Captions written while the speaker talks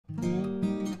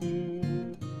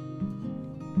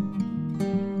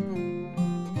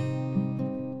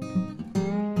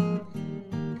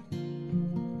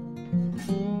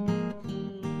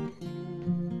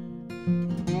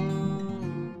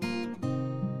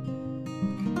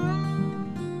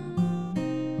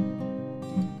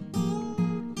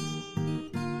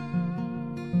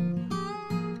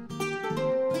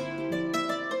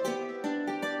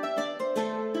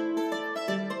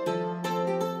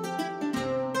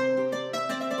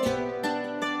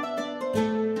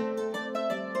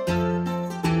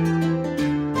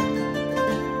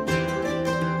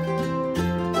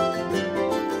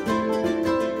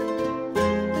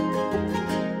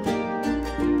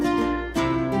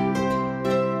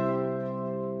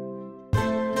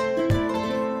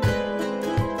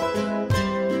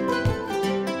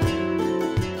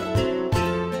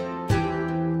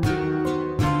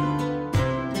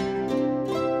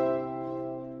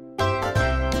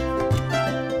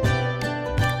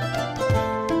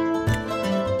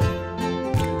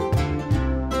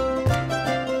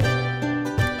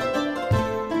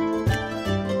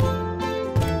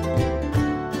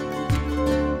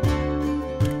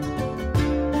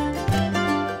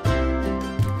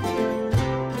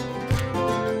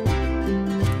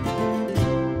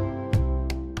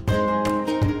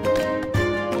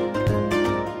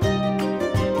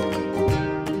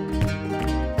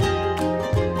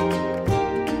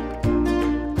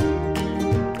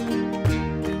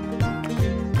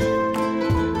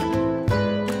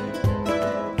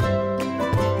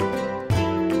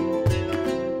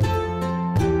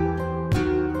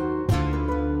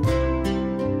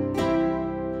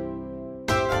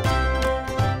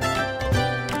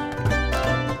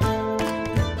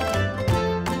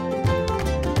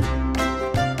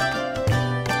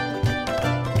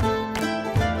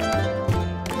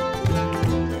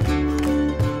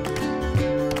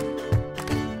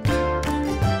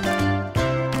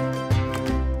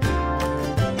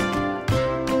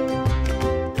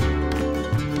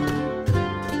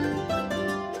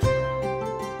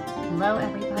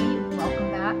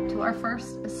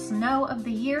snow of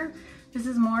the year. This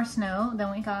is more snow than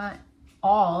we got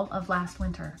all of last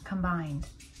winter combined.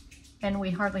 And we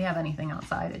hardly have anything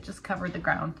outside. It just covered the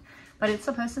ground. But it's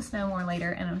supposed to snow more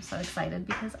later, and I'm so excited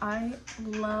because I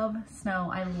love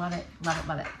snow. I love it, love it,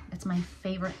 love it. It's my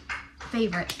favorite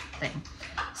thing.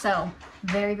 So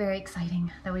very, very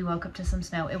exciting that we woke up to some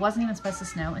snow. It wasn't even supposed to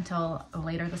snow until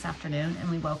later this afternoon,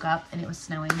 and we woke up and it was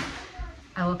snowing.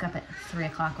 I woke up at 3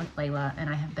 o'clock with Layla, and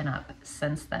I have been up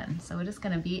since then. So it is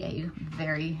gonna be a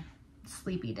very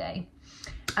sleepy day.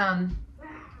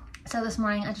 So this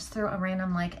morning I just threw a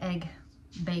random like egg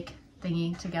bake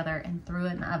thingy together and threw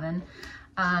it in the oven.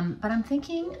 But I'm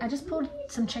thinking, I just pulled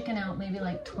some chicken out maybe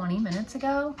like 20 minutes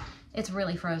ago. It's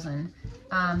really frozen.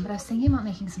 But I was thinking about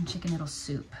making some chicken noodle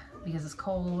soup because it's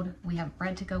cold. We have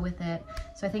bread to go with it.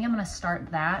 So I think I'm gonna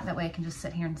start that. That way I can just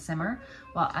sit here and simmer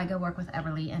while I go work with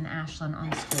Everly and Ashlyn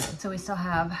on school. So we still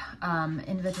have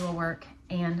individual work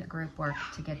and group work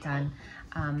to get done.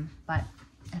 But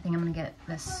I think I'm gonna get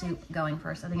this soup going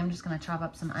first. I think I'm just gonna chop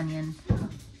up some onion,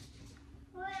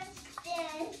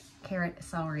 carrot,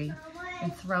 celery,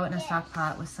 and throw it in a stock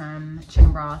pot with some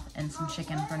chicken broth and some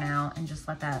chicken for now, and just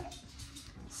let that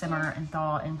simmer and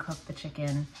thaw and cook the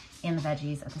chicken and the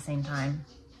veggies at the same time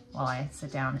while I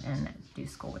sit down and do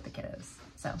school with the kiddos.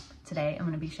 So today I'm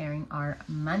gonna be sharing our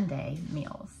Monday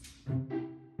meals.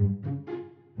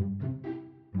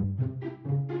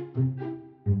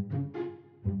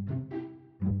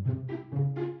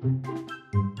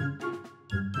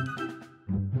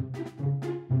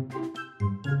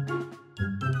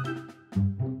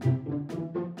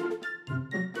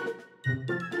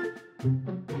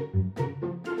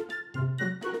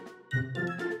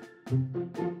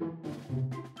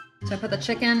 So I put the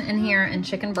chicken in here in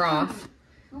chicken broth,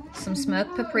 some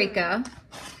smoked paprika,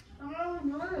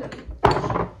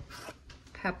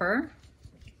 pepper,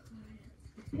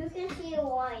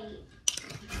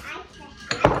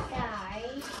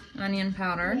 onion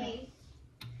powder,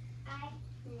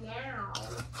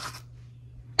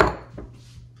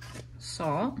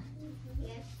 salt,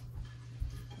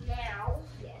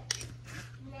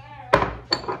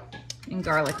 and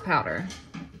garlic powder.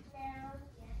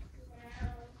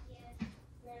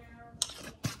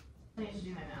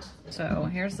 So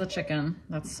here's the chicken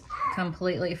that's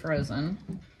completely frozen.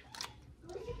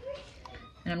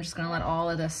 And I'm just gonna let all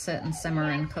of this sit and simmer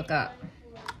and cook up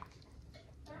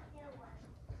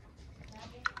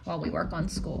while we work on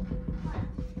school.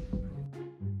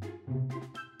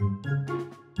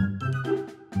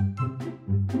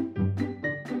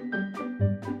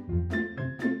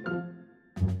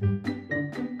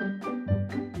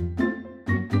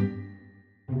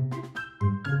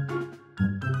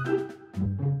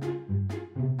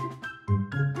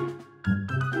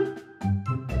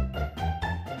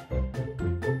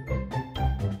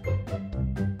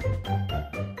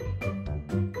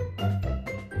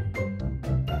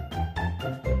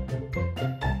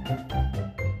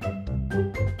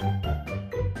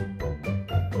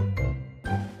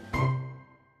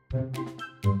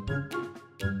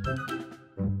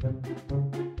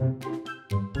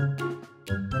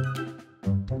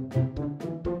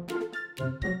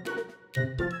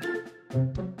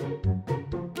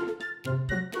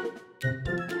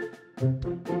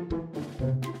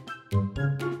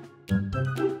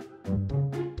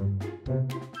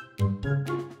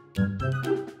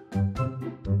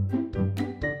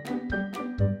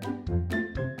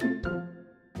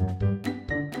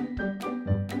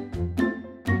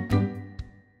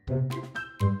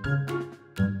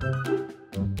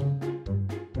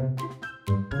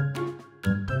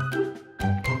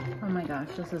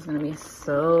 This is gonna be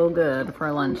so good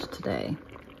for lunch today.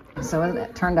 So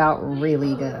it turned out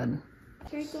really good.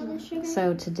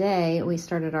 So today we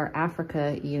started our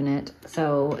Africa unit.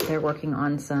 So they're working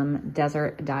on some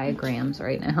desert diagrams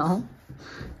right now.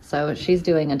 So she's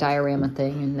doing a diorama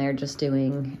thing and they're just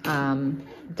doing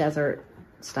desert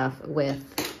stuff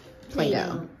with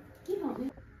Play-Doh.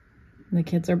 The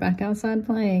kids are back outside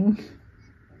playing.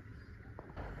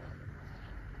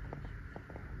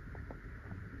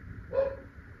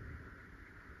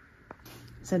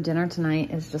 So dinner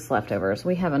tonight is just leftovers.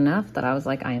 We have enough that I was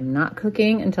like, I am not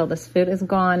cooking until this food is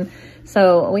gone.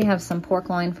 So we have some pork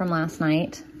loin from last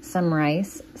night, some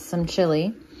rice, some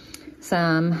chili,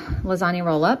 some lasagna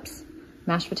roll-ups,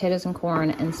 mashed potatoes and corn,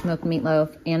 and smoked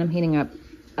meatloaf. And I'm heating up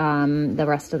the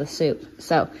rest of the soup.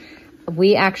 So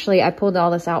I pulled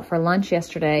all this out for lunch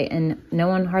yesterday, and no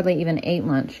one hardly even ate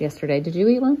lunch yesterday. Did you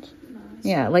eat lunch?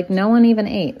 Yeah, like no one even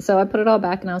ate. So I put it all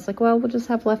back and I was like, well, we'll just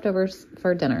have leftovers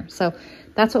for dinner. So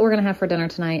that's what we're going to have for dinner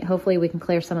tonight. Hopefully we can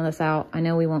clear some of this out. I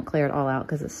know we won't clear it all out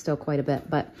because it's still quite a bit,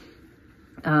 but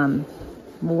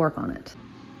we'll work on it.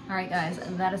 All right, guys,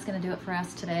 that is gonna do it for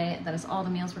us today. That is all the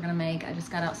meals we're gonna make. I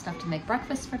just got out stuff to make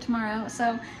breakfast for tomorrow,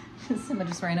 so someone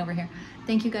just ran over here.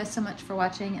 Thank you guys so much for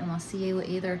watching, and I'll see you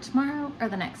either tomorrow or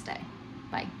the next day.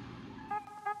 Bye.